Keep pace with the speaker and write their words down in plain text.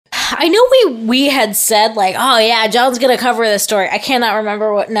I know we had said like, oh yeah, John's gonna cover this story. I cannot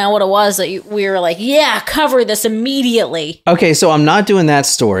remember what it was that we were like, yeah, cover this immediately. Okay, so I'm not doing that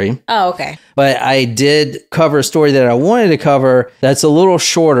story. Oh, okay. But I did cover a story that I wanted to cover that's a little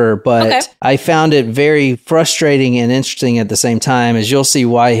shorter, but I found it very frustrating and interesting at the same time, as you'll see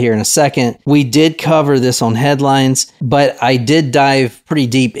why here in a second. We did cover this on headlines, but I did dive pretty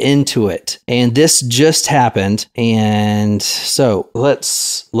deep into it. And this just happened. And so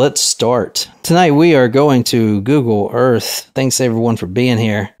let's start. Tonight we are going to Google Earth. Thanks everyone for being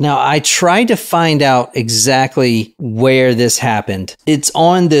here. Now I tried to find out exactly where this happened. It's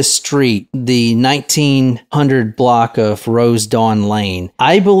on this street, the 1900 block of Rose Dawn Lane.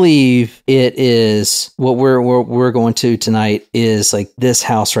 I believe it is what we're going to tonight is like this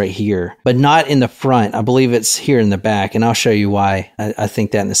house right here, but not in the front. I believe it's here in the back, and I'll show you why. I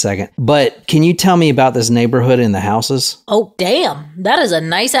think that in a second. But can you tell me about this neighborhood and the houses? Oh, damn. That is a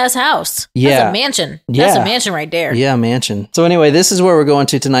nice ass house. Yeah. That's a mansion. That's a mansion right there. Yeah, mansion. So anyway, this is where we're going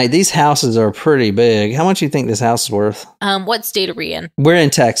to tonight. These houses are pretty big. How much do you think this house is worth? What state are we in? We're in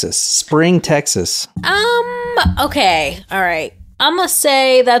Texas. Spring, Texas. Okay. All right. I'm gonna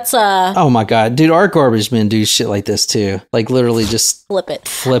say that's Oh my god, dude, our garbage men do shit like this too. Like literally just flip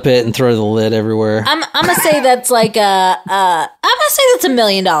it and throw the lid everywhere. I'm gonna say that's like I'm gonna say that's $1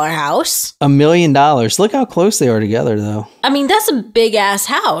 million house. $1 million. Look how close they are together though. I mean, that's a big ass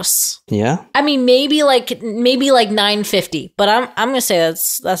house. Yeah. I mean, maybe like 950, but I'm gonna say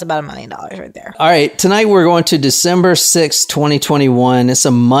that's about $1 million right there. All right, tonight we're going to December 6th, 2021. It's a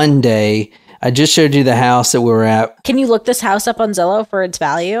Monday. I just showed you the house that we were at. Can you look this house up on Zillow for its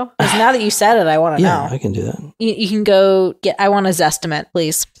value? Because now that you said it, I want to know. Yeah, I can do that. You can go get, I want a Zestimate,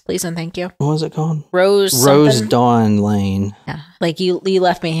 please. Please and thank you. What was it called? Rose Dawn Lane. Yeah. Like you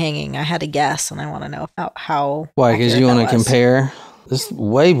left me hanging. I had to guess, and I want to know how. Why? Because you want to compare? This is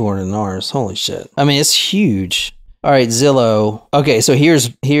way more than ours. Holy shit. I mean, it's huge. All right, Zillow. Okay, so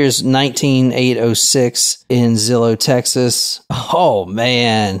here's 19806 in Zillow, Texas. Oh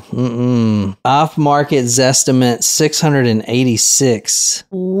man, off-market Zestimate 686.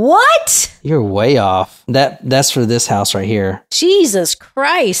 What? You're way off. That's for this house right here. Jesus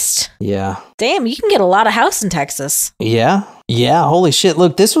Christ. Yeah. Damn, you can get a lot of house in Texas. Yeah. Yeah, holy shit.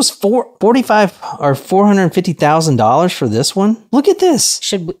 Look, this was $450,000 for this one. Look at this.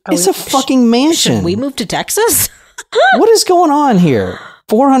 It's a fucking mansion. Should we move to Texas? What is going on here?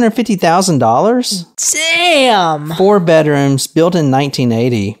 $450,000? Damn. 4 bedrooms, built in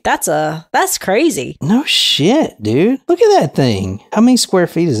 1980. That's crazy. No shit, dude. Look at that thing. How many square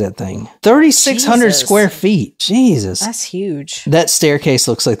feet is that thing? 3,600 square feet. Jesus. That's huge. That staircase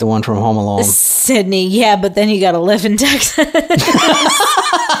looks like the one from Home Alone. Sydney, yeah, but then you gotta live in Texas.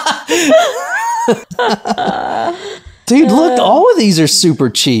 Dude, look, all of these are super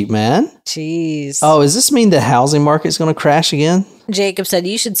cheap, man. Jeez. Oh, does this mean the housing market's going to crash again? Jacob said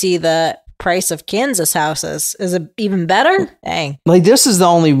you should see the price of Kansas houses. Is it even better? Dang. Like, this is the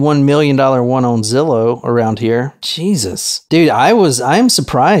only $1 million one on Zillow around here. Jesus. Dude, I'm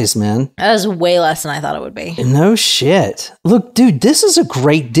surprised, man. That is way less than I thought it would be. No shit. Look, dude, this is a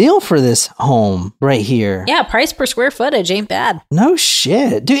great deal for this home right here. Yeah, price per square footage ain't bad. No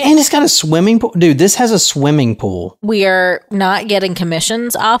shit. Dude, and it's got a swimming pool. Dude, this has a swimming pool. We are not getting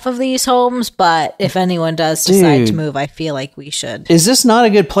commissions off of these homes, but if anyone does decide to move, I feel like we should. Is this not a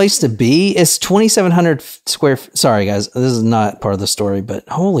good place to be? It's 2,700 square. Sorry, guys. This is not part of the story, but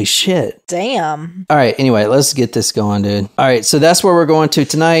holy shit. Damn. All right. Anyway, let's get this going, dude. All right. So that's where we're going to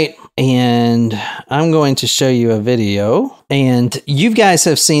tonight. And I'm going to show you a video. And you guys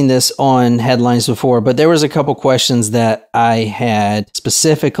have seen this on headlines before, but there was a couple questions that I had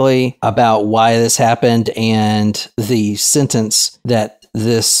specifically about why this happened and the sentence that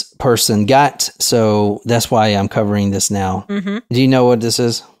this person got. So that's why I'm covering this now. Mm-hmm. Do you know what this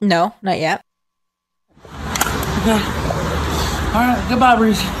is? No, not yet. Okay. All right. Goodbye,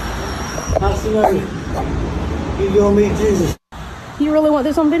 Bruce. I'll see you later. You go meet Jesus. You really want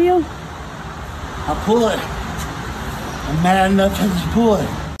this on video? I'll pull it. I'm mad enough to pull it.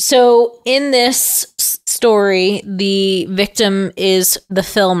 So in this story, the victim is the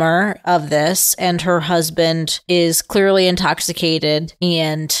filmer of this, and her husband is clearly intoxicated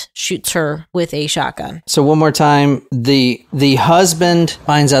and shoots her with a shotgun. So one more time, the husband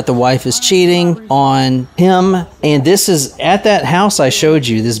finds out the wife is cheating on him, and this is at that house I showed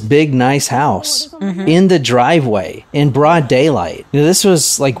you, this big nice house in the driveway in broad daylight. You know, this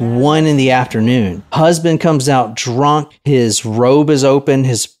was like 1 PM. Husband comes out drunk, his robe is open,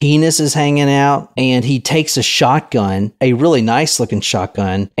 his penis is hanging out, and he takes a shotgun, a really nice looking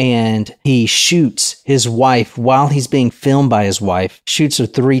shotgun, and he shoots his wife while he's being filmed by his wife, shoots her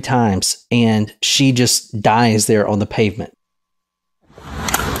 3 times, and she just dies there on the pavement.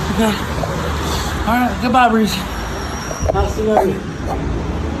 Okay. All right. Goodbye, Reese. I'll see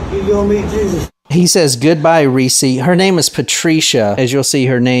you. You go meet Jesus. He says, goodbye, Reese. Her name is Patricia. As you'll see,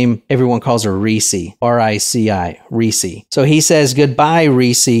 her name, everyone calls her Reese. R-I-C-I, Reese. So he says, goodbye,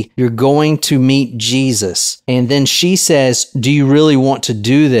 Reese. You're going to meet Jesus. And then she says, do you really want to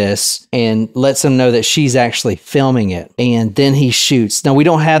do this? And lets him know that she's actually filming it. And then he shoots. Now, we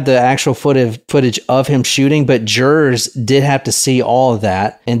don't have the actual footage of him shooting, but jurors did have to see all of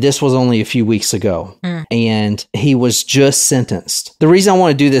that. And this was only a few weeks ago. And he was just sentenced. The reason I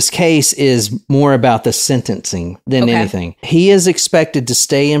want to do this case is more about the sentencing than anything. He is expected to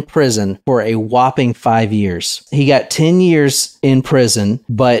stay in prison for a whopping 5 years. He got 10 years in prison,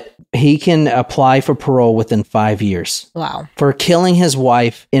 but he can apply for parole within 5 years. Wow. For killing his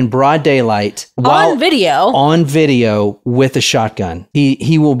wife in broad daylight on video with a shotgun.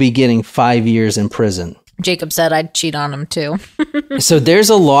 He will be getting 5 years in prison. Jacob said I'd cheat on him too. So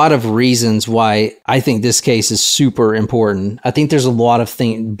there's a lot of reasons why I think this case is super important. I think there's a lot of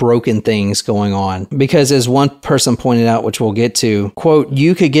broken things going on. Because as one person pointed out, which we'll get to, quote,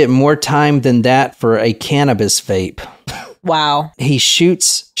 you could get more time than that for a cannabis vape. Wow. He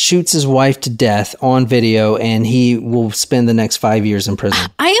shoots his wife to death on video, and he will spend the next 5 years in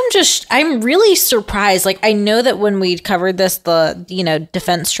prison. I'm really surprised. Like, I know that when we covered this, the,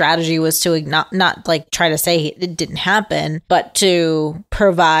 defense strategy was to not like try to say it didn't happen, but to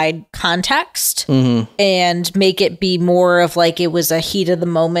provide context and make it be more of like it was a heat of the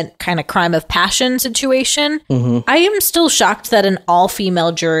moment kind of crime of passion situation. I am still shocked that an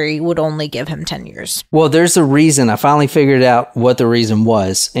all-female jury would only give him 10 years. Well, there's a reason. I finally figured out what the reason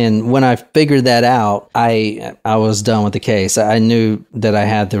was. And when I figured that out, I was done with the case. I knew that I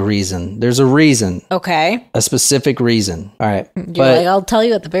had the reason. There's a reason. Okay. A specific reason. All right. I'll tell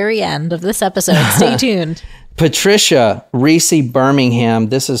you at the very end of this episode. Stay tuned. Patricia Reese Birmingham.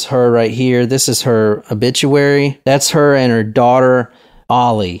 This is her right here. This is her obituary. That's her and her daughter,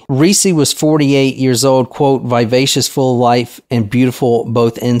 Ollie. Reese was 48 years old, quote, vivacious, full of life, and beautiful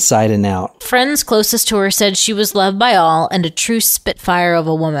both inside and out. Friends closest to her said she was loved by all and a true spitfire of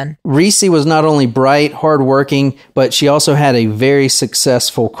a woman. Reese was not only bright, hardworking, but she also had a very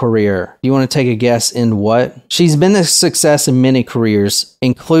successful career. Do you want to take a guess in what? She's been a success in many careers,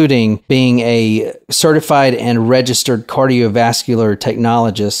 including being a certified and registered cardiovascular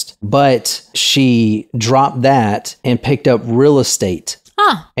technologist, but she dropped that and picked up real estate.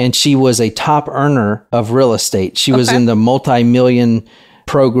 And she was a top earner of real estate. She was in the multi-million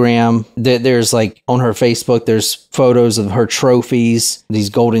program. There's like on her Facebook, there's photos of her trophies, these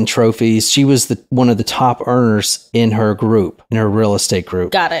golden trophies. She was one of the top earners in her group, in her real estate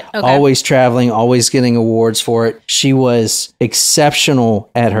group. Got it. Okay. Always traveling, always getting awards for it. She was exceptional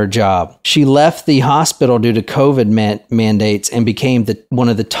at her job. She left the hospital due to COVID mandates and became one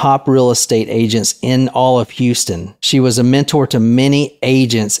of the top real estate agents in all of Houston. She was a mentor to many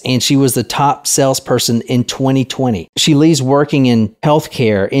agents, and she was the top salesperson in 2020. She leaves working in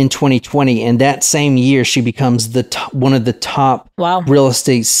healthcare in 2020, and that same year she becomes one of the top real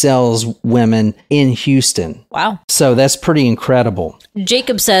estate saleswomen in Houston. Wow. So that's pretty incredible.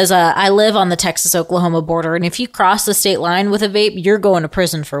 Jacob says, I live on the Texas-Oklahoma border, and if you cross the state line with a vape, you're going to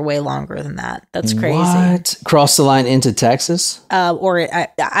prison for way longer than that. That's crazy. What? Cross the line into Texas?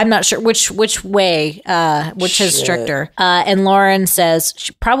 I'm not sure which way, which is stricter. And Lauren says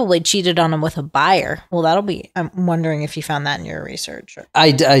she probably cheated on him with a buyer. Well, I'm wondering if you found that in your research.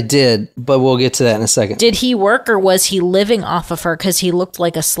 I did, but we'll get to that in a second. Did he work or was he living off of her? Because he looked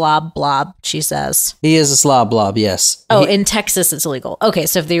like a slob blob, she says. He is a slob blob, yes. Oh, in Texas it's illegal. Okay,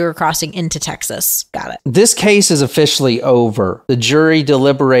 so if they were crossing into Texas, got it. This case is officially over. The jury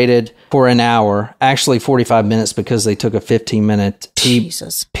deliberated for an hour, actually 45 minutes because they took a 15-minute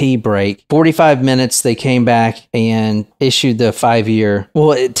pee break. 45 minutes, they came back and issued the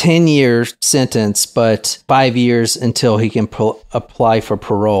 10-year sentence, but 5 years until he can apply for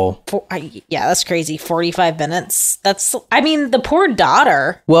parole. Yeah, that's crazy. 45 minutes. The poor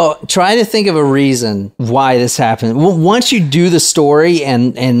daughter. Well, try to think of a reason why this happened. Once you do the story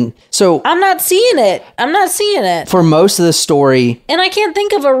and so... I'm not seeing it. For most of the story... And I can't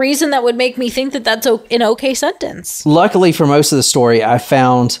think of a reason that would make me think that that's an okay sentence. Luckily, for most of the story, I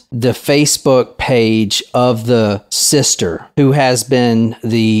found the Facebook page of the sister who has been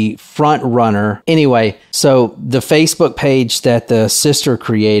the front runner. Anyway, so the Facebook page that the sister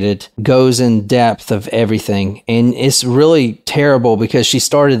created goes in depth of everything. And it's really terrible because she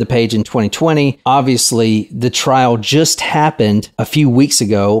started the page in 2020. Obviously, the trial just happened a few weeks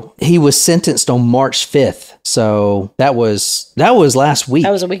ago. He was sentenced on March 5th. So that was last week.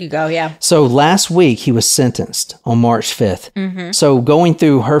 That was a week ago, yeah. So last week he was sentenced on March 5th. Mm-hmm. So going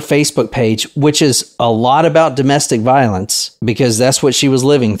through her Facebook page, which is a lot about domestic violence, because that's what she was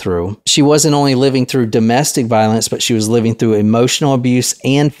living through. She wasn't only living through domestic violence, but she was living through emotional abuse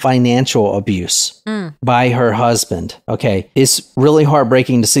and financial abuse by her husband. Okay. It's really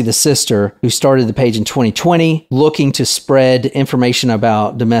heartbreaking to see the sister who started the page in 2020 looking to spread information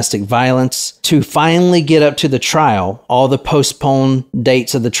about domestic violence to finally get up to the trial, all the postponed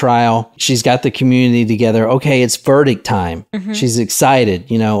dates of the trial. She's got the community together. Okay, it's verdict time. Mm-hmm. She's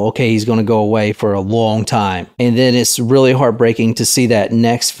excited, okay, he's going to go away for a long time. And then it's really heartbreaking to see that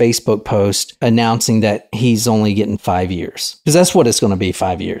next Facebook post announcing that he's only getting 5 years. Because that's what it's going to be,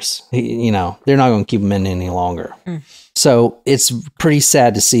 5 years. They're not going to keep him in any longer. So it's pretty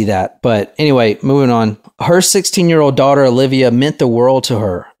sad to see that. But anyway, moving on. Her 16-year-old daughter, Olivia, meant the world to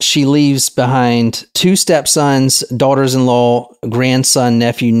her. She leaves behind 2 stepsons, daughters-in-law, grandson,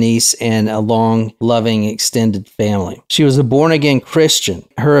 nephew, niece, and a long, loving, extended family. She was a born-again Christian.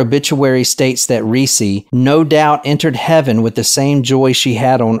 Her obituary states that Reese no doubt entered heaven with the same joy she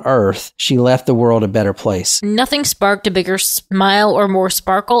had on earth. She left the world a better place. Nothing sparked a bigger smile or more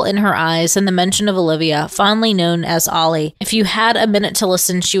sparkle in her eyes than the mention of Olivia, fondly known as Ollie. If you had a minute to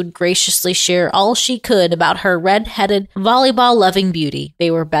listen, she would graciously share all she could about her red-headed, volleyball-loving beauty.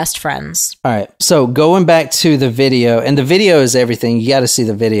 They were best friends. All right. So going back to the video, and the video is everything. You got to see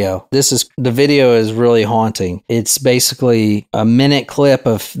the video. The video is really haunting. It's basically a minute clip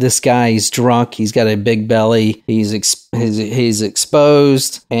of this guy. He's drunk. He's got a big belly. He's exposed,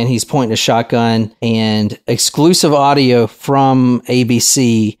 and he's pointing a shotgun. And exclusive audio from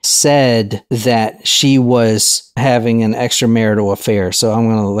ABC said that she was having an extramarital affair. So I'm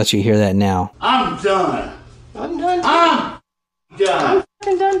going to let you hear that now. I'm done. I'm done too.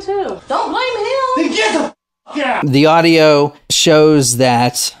 I'm done too. Don't blame him. Then get the f*** out. The audio shows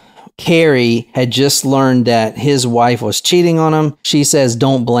that Carey had just learned that his wife was cheating on him. She says,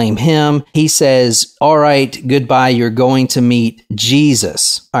 don't blame him. He says, all right, goodbye. You're going to meet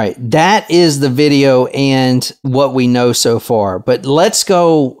Jesus. All right. That is the video and what we know so far. But let's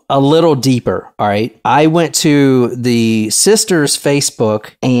go a little deeper. All right. I went to the sister's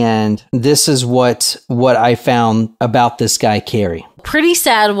Facebook, and this is what I found about this guy, Carey. Pretty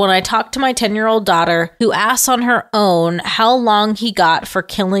sad when I talked to my 10-year-old daughter, who asked on her own how long he got for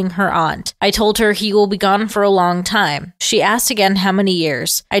killing her aunt. I told her he will be gone for a long time. She asked again how many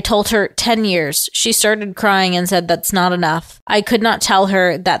years. I told her 10 years. She started crying and said that's not enough. I could not tell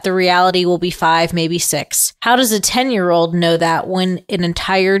her that the reality will be 5, maybe 6. How does a 10-year-old know that when an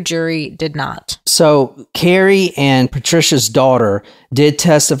entire jury did not? So Carey and Patricia's daughter did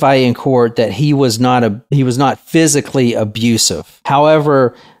testify in court that he was not physically abusive.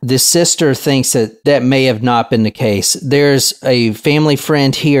 However, the sister thinks that may have not been the case. There's a family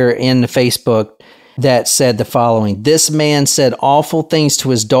friend here in the Facebook that said the following: this man said awful things to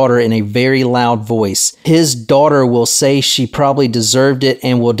his daughter in a very loud voice. His daughter will say she probably deserved it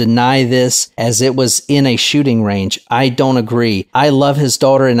and will deny this as it was in a shooting range. I don't agree. I love his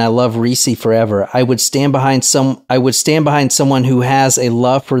daughter and I love Reese forever. I would stand behind someone who has a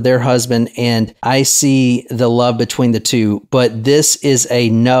love for their husband, and I see the love between the two. But this is a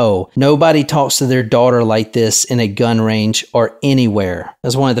no. Nobody talks to their daughter like this in a gun range or anywhere.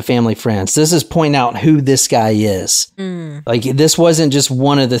 That's one of the family friends. This is pointing out who this guy is. Like, this wasn't just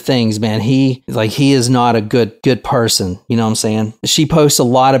one of the things, man. He is not a good person. You know what I'm saying? She posts a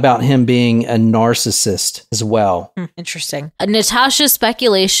lot about him being a narcissist as well. Interesting. Natasha's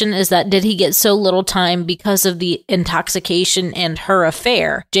speculation is that did he get so little time because of the intoxication and her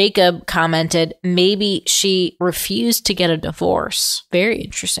affair? Jacob commented, maybe she refused to get a divorce. Very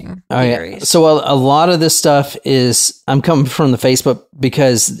interesting theories. So a lot of this stuff is, I'm coming from the Facebook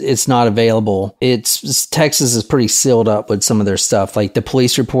because it's not available. Texas is pretty sealed up with some of their stuff. Like the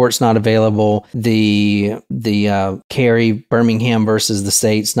police report's not available. The Carey, Birmingham versus the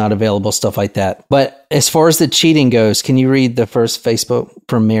state's not available, stuff like that. But as far as the cheating goes, can you read the first Facebook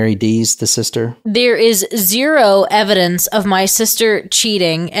from Mary Dees, the sister? There is zero evidence of my sister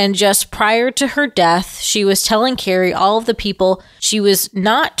cheating, and just prior to her death, she was telling Carey all of the people she was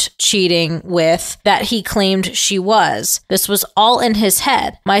not cheating with that he claimed she was. This was all in his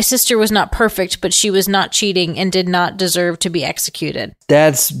head. My sister was not perfect, but she was not cheating and did not deserve to be executed.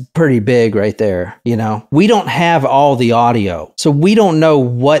 That's pretty big right there. You know, we don't have all the audio, so we don't know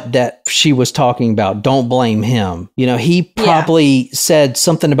what that she was talking about about don't blame him. You know, he probably said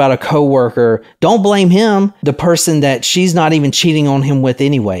something about a coworker. Don't blame him, the person that she's not even cheating on him with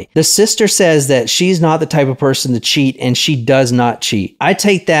anyway. The sister says that she's not the type of person to cheat, and she does not cheat. I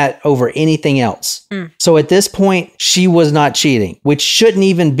take that over anything else. So at this point, she was not cheating, which shouldn't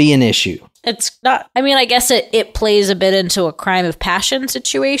even be an issue. It's not, I mean, I guess it plays a bit into a crime of passion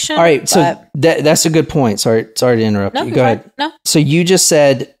situation. All right, so that's a good point. Sorry to interrupt you. Go ahead. No. So you just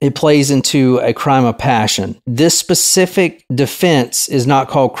said it plays into a crime of passion. This specific defense is not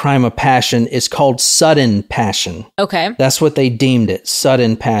called crime of passion. It's called sudden passion. Okay. That's what they deemed it,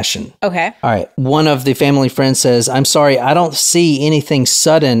 sudden passion. Okay. All right. One of the family friends says, I'm sorry, I don't see anything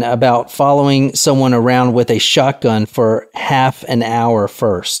sudden about following someone around with a shotgun for half an hour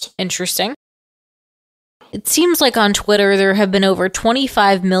first. Interesting. It seems like on Twitter there have been over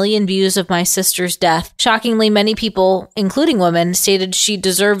 25 million views of my sister's death. Shockingly, many people, including women, stated she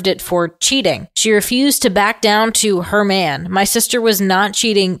deserved it for cheating. She refused to back down to her man. My sister was not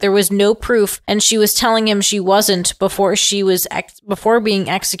cheating. There was no proof, and she was telling him she wasn't before being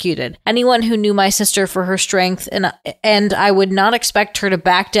executed. Anyone who knew my sister for her strength and I would not expect her to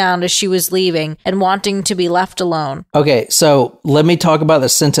back down as she was leaving and wanting to be left alone. Okay, so let me talk about the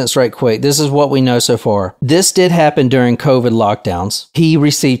sentence right quick. This is what we know so far. This did happen during COVID lockdowns. He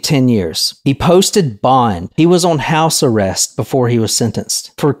received 10 years. He posted bond. He was on house arrest before he was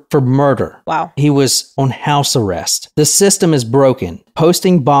sentenced for murder. Wow. He was on house arrest. The system is broken.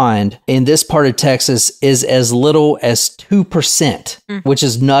 Posting bond in this part of Texas is as little as 2%, which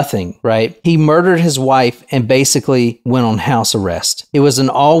is nothing, right? He murdered his wife and basically went on house arrest. It was an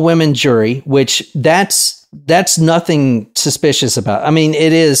all-women jury, which that's nothing suspicious about. I mean,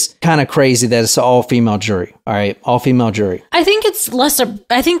 it is kind of crazy that it's an all-female jury. All right, all-female jury. I think it's less.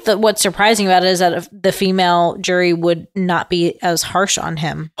 I think that what's surprising about it is that the female jury would not be as harsh on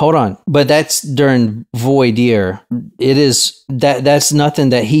him. Hold on, but that's during voir dire. It is that's nothing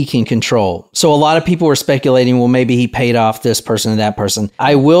that he can control. So a lot of people were speculating, well, maybe he paid off this person and that person.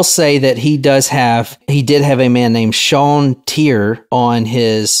 I will say that he did have a man named Sean Tier on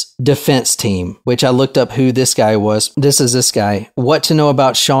his defense team, which I looked up who this guy was. This is this guy. What to know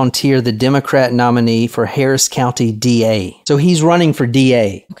about Sean Tier, the Democrat nominee for Harris County DA. So he's running for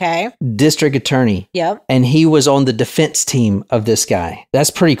DA. Okay. District attorney. Yep. And he was on the defense team of this guy.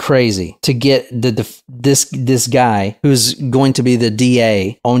 That's pretty crazy to get this guy who's going to be the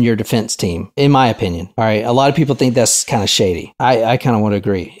DA on your defense team, in my opinion. All right. A lot of people think that's kind of shady. I kind of want to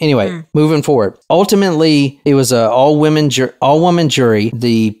agree. Anyway, moving forward. Ultimately, it was an all-woman jury.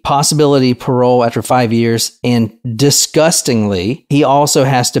 The possibility parole after 5 years, and disgustingly, he also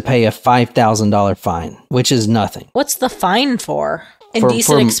has to pay a $5,000 fine, which is nothing. What's the fine for?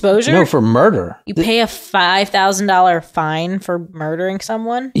 Indecent exposure? No, for murder. You pay a $5,000 fine for murdering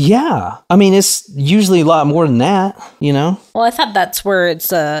someone? Yeah. I mean, it's usually a lot more than that, you know? Well, I thought that's where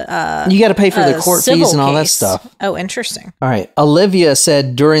it's a you got to pay for the court fees and all that stuff. Oh, interesting. All right. Olivia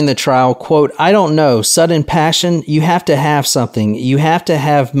said during the trial, quote, I don't know, sudden passion, you have to have something. You have to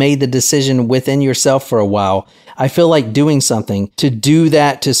have made the decision within yourself for a while. I feel like doing something to do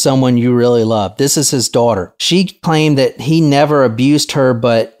that to someone you really love. This is his daughter. She claimed that he never abused her,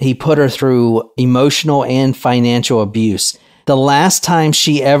 but he put her through emotional and financial abuse. The last time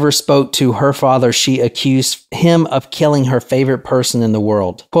she ever spoke to her father, she accused him of killing her favorite person in the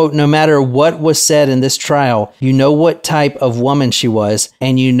world. Quote, no matter what was said in this trial, you know what type of woman she was,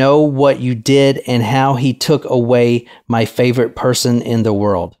 and you know what you did and how he took away my favorite person in the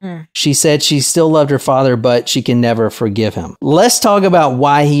world. She said she still loved her father, but she can never forgive him. Let's talk about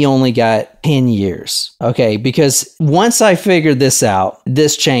why he only got 10 years. Okay, because once I figured this out,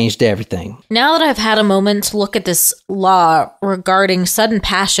 this changed everything. Now that I've had a moment to look at this law regarding sudden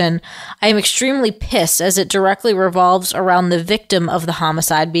passion, I am extremely pissed as it directly revolves around the victim of the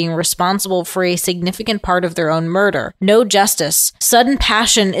homicide being responsible for a significant part of their own murder. No justice. Sudden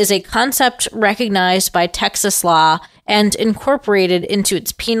passion is a concept recognized by Texas law and incorporated into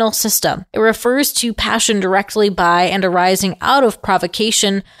its penal system. It refers to passion directly by and arising out of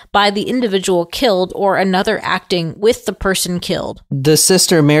provocation by the individual killed or another acting with the person killed. The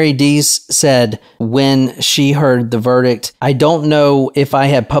sister Mary Dees said when she heard the verdict, I don't know if I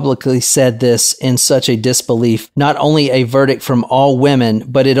had publicly said this in such a disbelief. Not only a verdict from all women,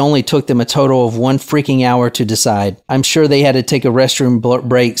 but it only took them a total of 1 freaking hour to decide. I'm sure they had to take a restroom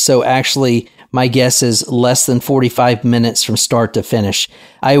break, so actually my guess is less than 45 minutes from start to finish.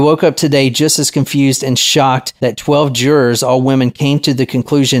 I woke up today just as confused and shocked that 12 jurors, all women, came to the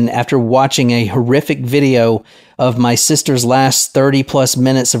conclusion after watching a horrific video of my sister's last 30 plus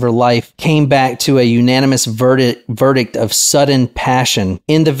minutes of her life came back to a unanimous verdict of sudden passion.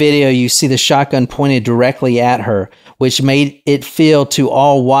 In the video, you see the shotgun pointed directly at her, which made it feel to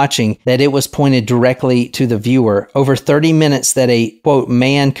all watching that it was pointed directly to the viewer. Over 30 minutes that a, quote,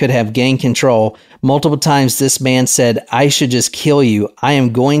 man could have gained control. Multiple times this man said, I should just kill you. I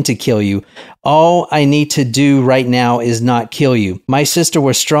am going to kill you. All I need to do right now is not kill you. My sister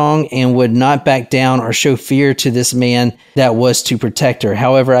was strong and would not back down or show fear to this man that was to protect her.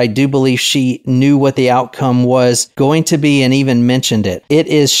 However, I do believe she knew what the outcome was going to be and even mentioned it. It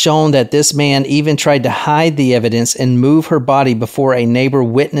is shown that this man even tried to hide the evidence and move her body before a neighbor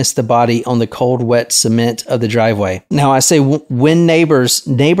witnessed the body on the cold, wet cement of the driveway. Now, I say when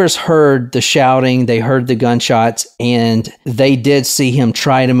neighbors heard the shouting, they heard the gunshots, and they did see him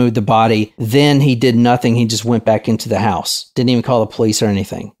try to move the body. Then he did nothing. He just went back into the house. Didn't even call the police or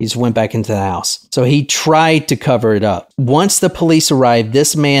anything. He just went back into the house. So he tried to cover it up. Once the police arrived,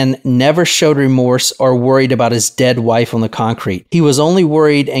 this man never showed remorse or worried about his dead wife on the concrete. He was only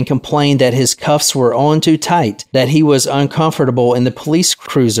worried and complained that his cuffs were on too tight, that he was uncomfortable in the police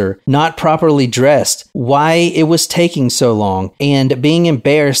cruiser, not properly dressed, why it was taking so long, and being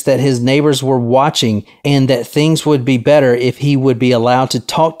embarrassed that his neighbors were watching and that things would be better if he would be allowed to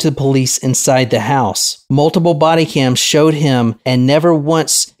talk to police inside the house. Multiple body cams showed him, and never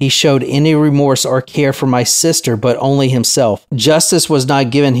once he showed any remorse or care for my sister, but only himself. Justice was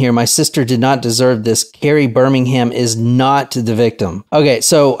not given here. My sister did not deserve this. Carey Birmingham is not the victim. Okay,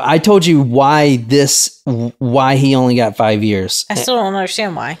 so I told you why he only got 5 years. I still don't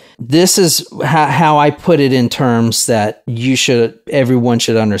understand why. This is how I put it in terms that everyone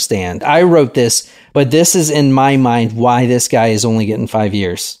should understand. I wrote this, but this is in my mind why this guy is only getting 5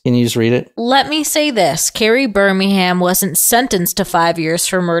 years. Can you just read it? Let me say this. Carey Birmingham wasn't sentenced to 5 years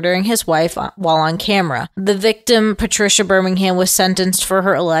for murdering his wife while on camera. The victim, Patricia Birmingham, was sentenced for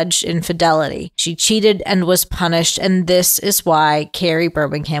her alleged infidelity. She cheated and was punished, and this is why Carey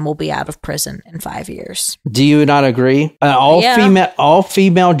Birmingham will be out of prison in 5 years. Do you not agree? All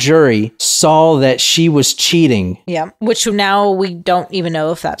female jury saw that she was cheating. Yeah, which now we don't even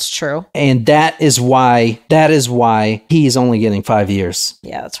know if that's true. And that is why he's only getting 5 years.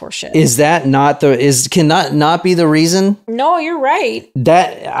 Yeah, that's horseshit. Is that not be the reason? No, you're right.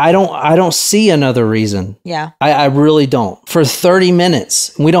 That I don't see another reason. Yeah. I really don't. For 30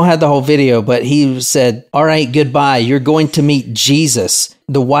 minutes, we don't have the whole video, but he said, all right, goodbye. You're going to meet Jesus.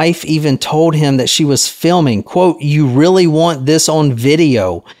 The wife even told him that she was filming. Quote, you really want this on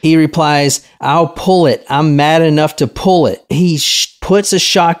video? He replies, I'll pull it. I'm mad enough to pull it. He puts a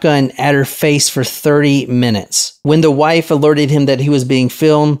shotgun at her face for 30 minutes. When the wife alerted him that he was being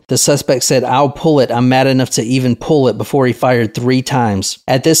filmed, the suspect said, I'll pull it. I'm mad enough to even pull it, before he fired 3 times.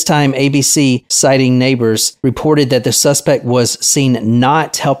 At this time, ABC, citing neighbors, reported that the suspect was seen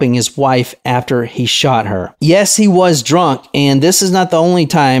not helping his wife after he shot her. Yes, he was drunk, and this is not the only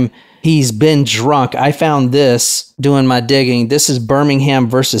time he's been drunk. I found this doing my digging. This is Birmingham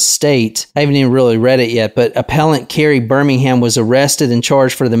versus State. I haven't even really read it yet, but appellant Carey Birmingham was arrested and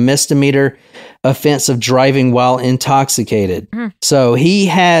charged for the misdemeanor offense of driving while intoxicated. So he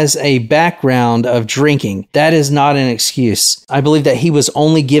has a background of drinking. That is not an excuse. I believe that he was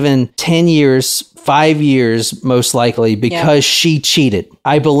only given 10 years, 5 years, most likely, because she cheated.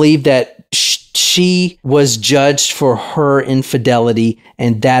 I believe that she was judged for her infidelity,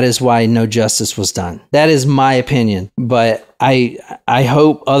 and that is why no justice was done. That is my opinion, but I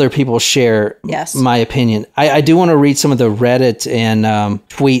hope other people share my opinion. I do want to read some of the Reddit and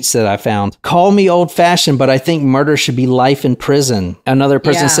tweets that I found. Call me old-fashioned, but I think murder should be life in prison. Another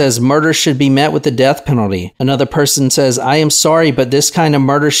person says murder should be met with the death penalty. Another person says, I am sorry, but this kind of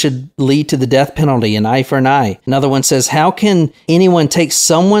murder should lead to the death penalty, an eye for an eye. Another one says, how can anyone take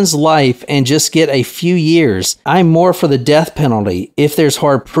someone's life and just get a few years? I'm more for the death penalty. If there's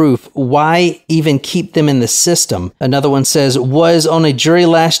hard proof, why even keep them in the system? Another one says, was on a jury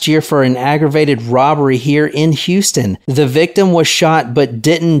last year for an aggravated robbery here in Houston. The victim was shot but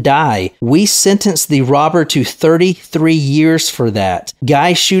didn't die. We sentenced the robber to 33 years for that.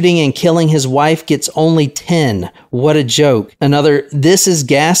 Guy shooting and killing his wife gets only 10. What a joke. Another, this is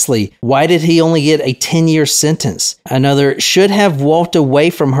ghastly. Why did he only get a 10-year sentence? Another, should have walked away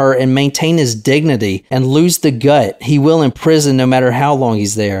from her and maintained his his dignity and lose the gut he will in prison no matter how long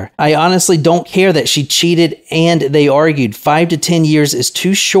he's there. I honestly don't care that she cheated and they argued. 5 to 10 years is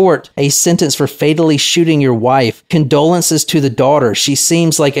too short a sentence for fatally shooting your wife. Condolences to the daughter. She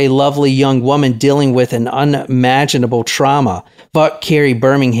seems like a lovely young woman dealing with an unimaginable trauma. Fuck Carey,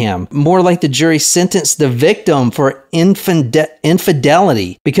 Birmingham. More like the jury sentenced the victim for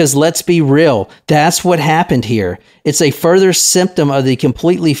infidelity, because let's be real, that's what happened here. It's a further symptom of the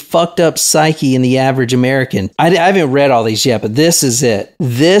completely fucked up psyche in the average American. I haven't read all these yet, but this is it.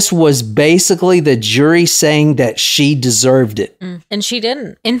 This was basically the jury saying that she deserved it. And she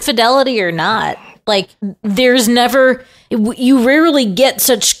didn't. Infidelity or not. Like, there's never, you rarely get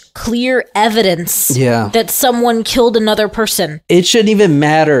such clear evidence that someone killed another person. It shouldn't even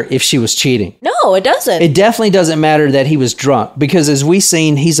matter if she was cheating. No, it doesn't. It definitely doesn't matter that he was drunk, because as we've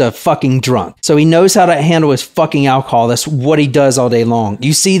seen, he's a fucking drunk. So he knows how to handle his fucking alcohol. That's what he does all day long.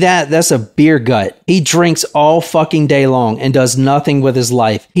 You see that? That's a beer gut. He drinks all fucking day long and does nothing with his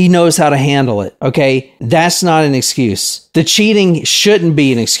life. He knows how to handle it. Okay? That's not an excuse. The cheating shouldn't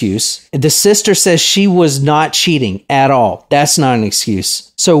be an excuse. The sister says she was not cheating at all. That's not an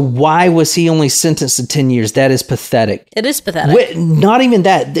excuse. So why was he only sentenced to 10 years? That is pathetic. It is pathetic. Not even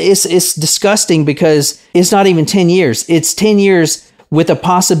that. It's disgusting, because it's not even 10 years. It's 10 years with a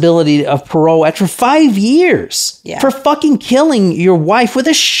possibility of parole after 5 years for fucking killing your wife with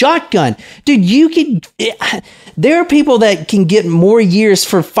a shotgun. Dude, there are people that can get more years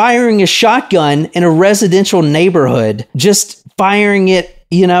for firing a shotgun in a residential neighborhood, just firing it.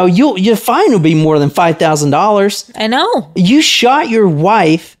 You know, your fine will be more than $5,000. I know. You shot your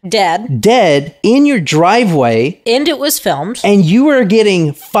wife dead in your driveway, and it was filmed, and you are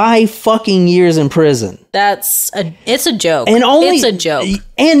getting 5 fucking years in prison. It's a joke. And it's a joke.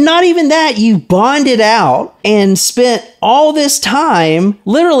 And not even that, you bonded out and spent all this time,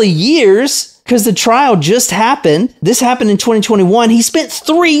 literally years, because the trial just happened. This happened in 2021. He spent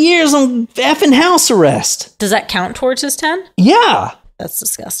 3 years on effing house arrest. Does that count towards his 10? Yeah. That's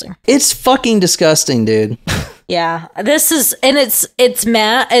disgusting. It's fucking disgusting, dude. Yeah, this is, and it's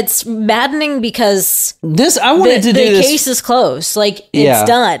maddening because I wanted to do the this. case is closed. Like, it's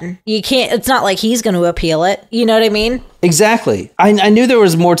done. You can't. It's not like he's going to appeal it. You know what I mean? Exactly. I knew there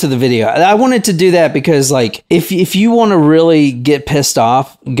was more to the video. I wanted to do that because, like, if you want to really get pissed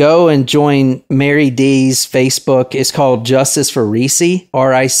off, go and join Mary D's Facebook. It's called Justice for Rici,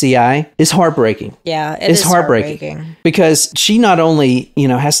 RICI. It's heartbreaking. Yeah, it's heartbreaking. Because she not only,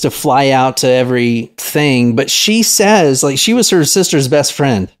 has to fly out to everything, but she says, like, she was her sister's best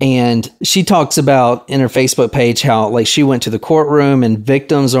friend. And she talks about in her Facebook page how, like, she went to the courtroom and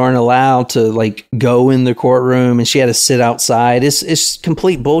victims aren't allowed to, like, go in the courtroom, and she had to sit outside. It's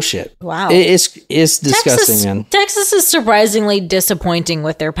complete bullshit. Wow. It's disgusting, man. Texas is surprisingly disappointing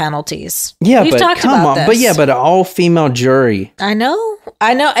with their penalties. Yeah, We've talked about this. But an all-female jury. I know.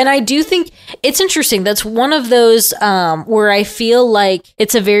 And I do think it's interesting. That's one of those where I feel like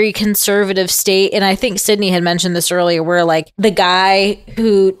it's a very conservative state. And I think Sydney had mentioned this earlier, where, like, the guy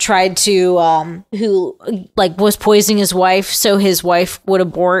who tried to, was poisoning his wife so his wife would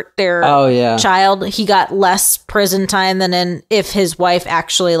abort their child, he got less prison time than if his wife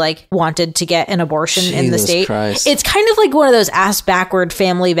actually, like, wanted to get an abortion in the state. Christ. It's kind of like one of those ass backward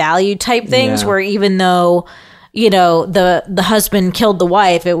family value type things where even though the husband killed the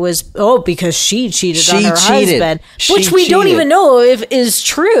wife, it was because she cheated on her husband, which we don't even know if is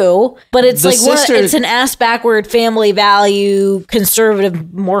true, but it's it's an ass backward family value conservative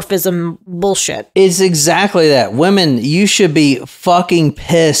morphism bullshit. It's exactly that. Women, you should be fucking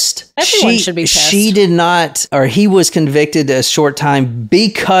pissed. Everyone should be pissed. She did not, or he was convicted a short time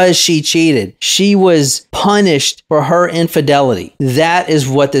because she cheated. She was punished for her infidelity. That is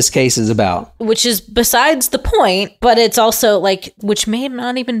what this case is about. Which is besides the point, but it's also, like, which may have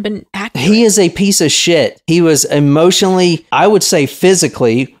not even been accurate. He is a piece of shit. He was emotionally, I would say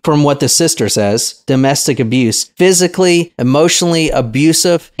physically, from what the sister says, domestic abuse, physically, emotionally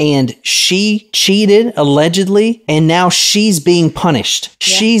abusive, and she cheated allegedly, and now she's being punished.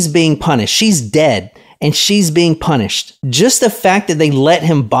 Yeah. She's being punished. She's dead. And she's being punished. Just the fact that they let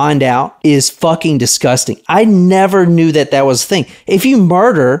him bond out is fucking disgusting. I never knew that was a thing. If you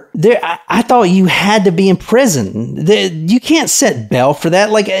murder, I thought you had to be in prison. You can't set bail for that.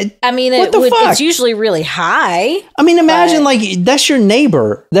 Like, I mean, what the fuck? It's usually really high. I mean, imagine, like, that's your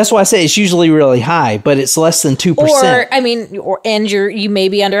neighbor. That's why I say it's usually really high, but it's less than 2%. Or, I mean, you may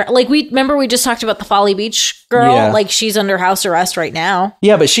be under, like, we just talked about the Folly Beach girl. Yeah. Like, she's under house arrest right now.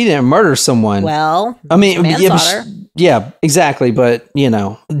 Yeah, but she didn't murder someone. Well, I mean, manslaughter. Yeah, exactly. But,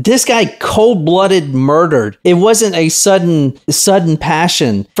 this guy cold-blooded murdered. It wasn't a sudden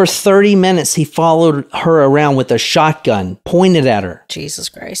passion. For 30 minutes, he followed her around with a shotgun, pointed at her. Jesus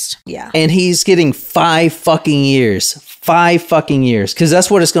Christ. Yeah. And he's getting 5 fucking years. 5 fucking years. Because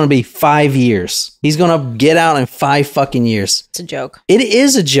that's what it's going to be. 5 years. He's going to get out in 5 fucking years. It's a joke. It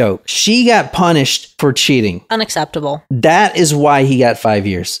is a joke. She got punished for cheating. Unacceptable. That is why he got 5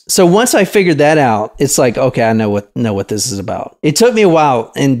 years. So once I figured that out, it's like, okay, I know what this is about. It took me a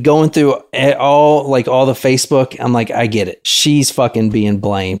while, and going through all the Facebook, I'm like, I get it. She's fucking being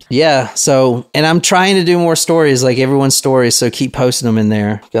blamed. Yeah. So, and I'm trying to do more stories, like everyone's stories. So keep posting them in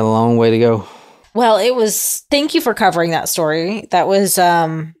there. Got a long way to go. Well, thank you for covering that story. That was,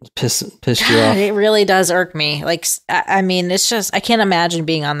 pissed you off. it really does irk me. Like, I mean, it's just, I can't imagine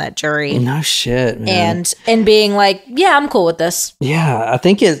being on that jury. No shit, man. And being like, yeah, I'm cool with this. Yeah, I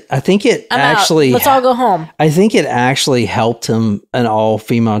think it I'm actually, out. Let's all go home. I think it actually helped him, an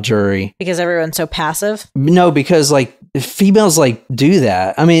all-female jury. Because everyone's so passive? No, because like females like do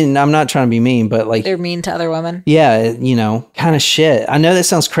that. I mean, I'm not trying to be mean, but like they're mean to other women. Yeah, kind of shit. I know that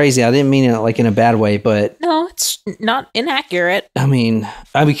sounds crazy. I didn't mean it like in a bad way, but no, it's not inaccurate. I mean,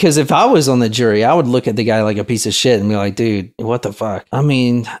 because if I was on the jury, I would look at the guy like a piece of shit and be like, dude, what the fuck? I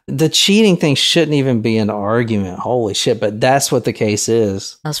mean, the cheating thing shouldn't even be an argument. Holy shit. But that's what the case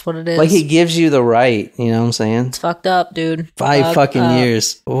is. That's what it is. Like, it gives you the right. You know what I'm saying? It's fucked up, dude. 5 fucking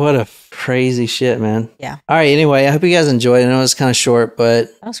years. What a crazy shit, man. Yeah. All right. Anyway, I hope you guys enjoyed it. I know it's kind of short, but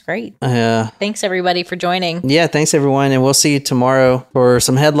that was great. Thanks everybody for joining. Yeah. Thanks everyone. And we'll see you tomorrow for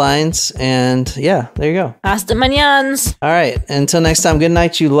some headlines. And yeah, there you go. Hasta mañanas. All right. Until next time, good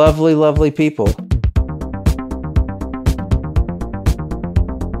night, you lovely, lovely people.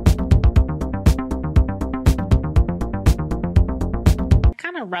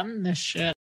 Kind of run this shit.